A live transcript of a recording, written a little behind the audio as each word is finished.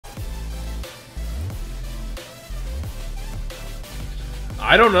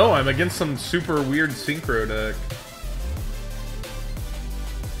I don't know. I'm against some super weird synchro deck.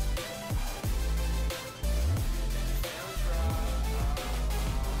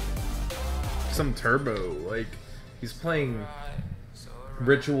 Some turbo, like he's playing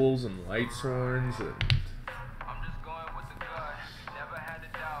rituals and light sworns, and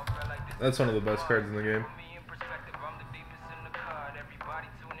that's one of the best cards in the game.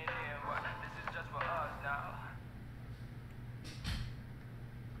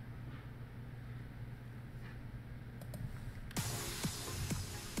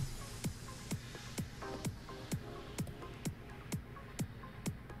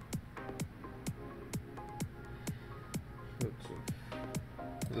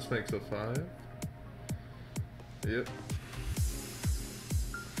 This makes a 5. Yep.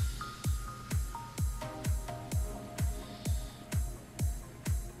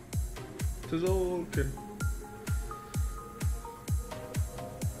 Tzolk'in.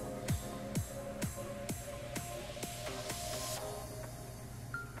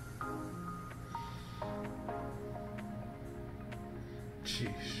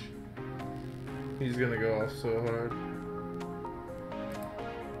 Sheesh. He's gonna go off so hard.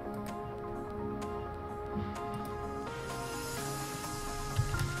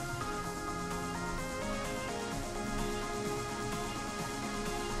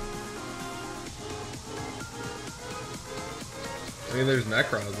 I mean, there's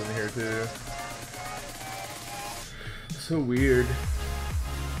Necrons in here too. So weird.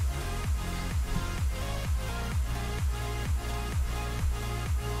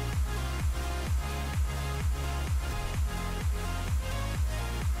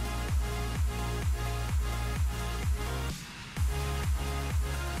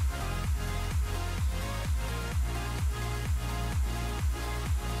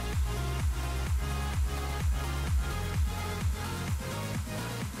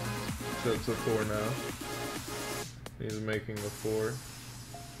 That's a 4 now. He's making the 4.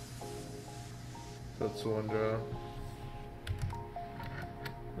 That's one draw.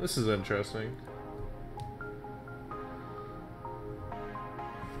 This is interesting.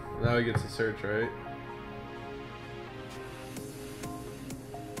 Now he gets to search, right?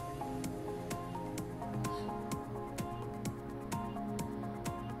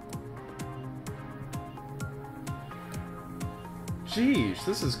 Jeez,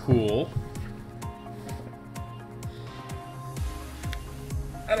 this is cool.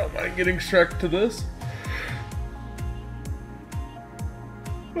 I don't mind getting Shrek to this.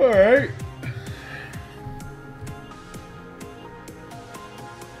 Alright.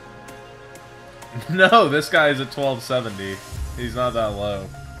 No, this guy's at 1270. He's not that low.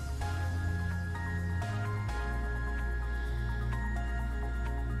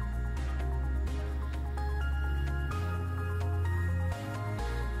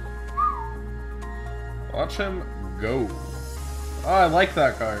 Watch him go. Oh, I like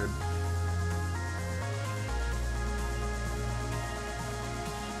that card.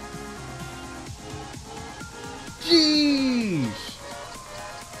 Jeez.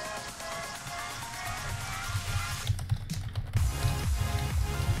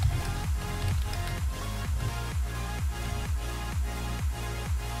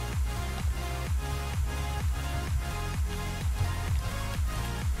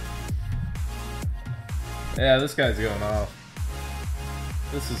 Yeah, this guy's going off.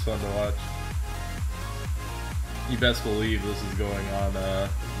 This is fun to watch. You best believe this is going on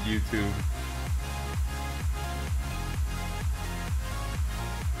YouTube.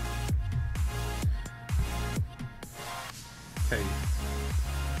 Hey.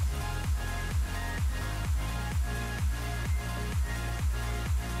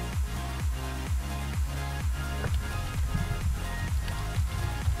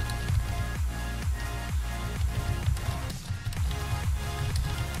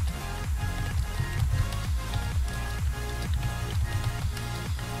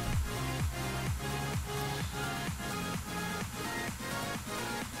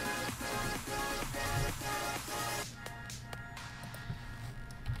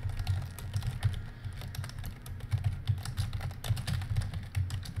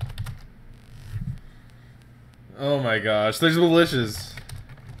 Oh my gosh, there's malicious.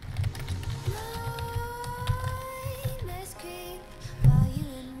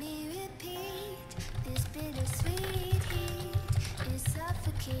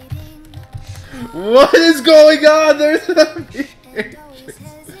 What is going on? There's a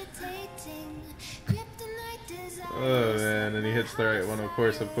oh man, and he hits the right one, of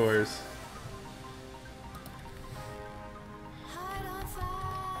course, of course.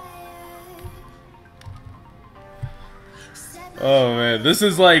 Oh man, this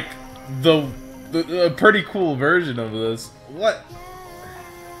is like a pretty cool version of this. What?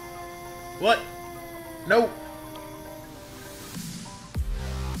 What? No.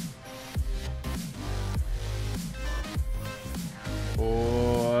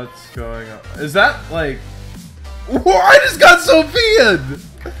 What's going on? Is that like? Whoa, I just got Sophia!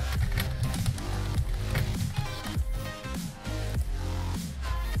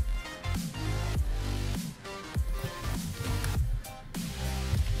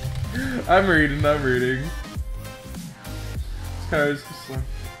 I'm reading. This card is so slim.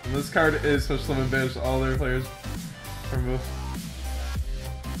 And this card is so slim and banishes all their players from both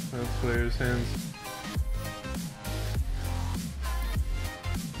players' hands.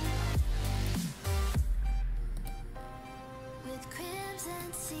 With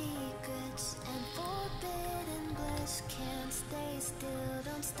crimson secrets and forbidden bliss, can't stay still,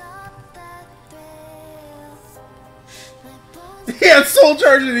 don't stop that thrill. My bones He had soul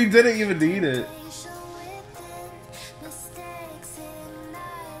charge and he didn't even need it. facial within, mistakes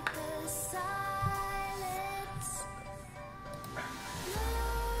ignite the silence.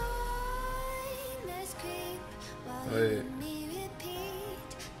 Nightmares creep while you Wait. and me repeat.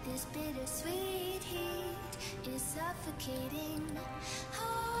 This bittersweet heat is suffocating.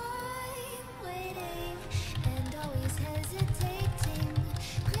 I'm waiting and always hesitating.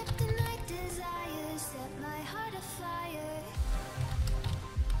 Kryptonite desires set my heart afire.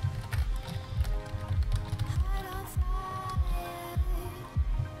 Heart on fire.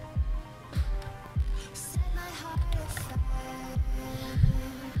 Set my heart afire.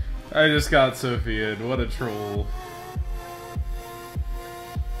 I just got Sophia. What a troll.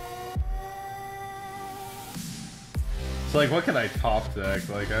 So like, what can I top deck?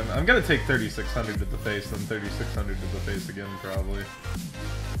 Like, I'm gonna take 3600 to the face, then 3600 to the face again, probably.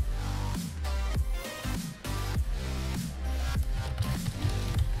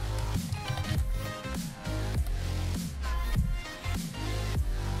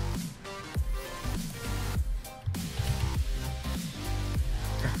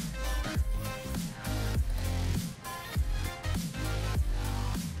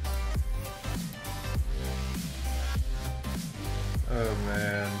 Oh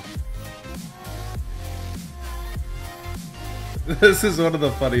man. This is one of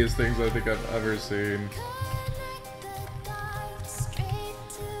the funniest things I think I've ever seen. Connect the dots straight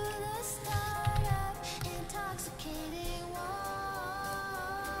to the start of intoxicating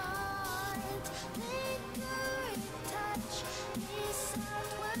want. Lingering touch, these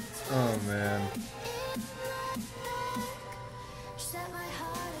soft words Oh man. set my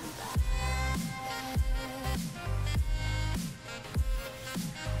heart on fire.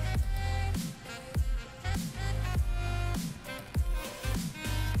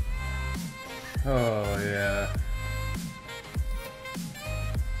 Oh yeah.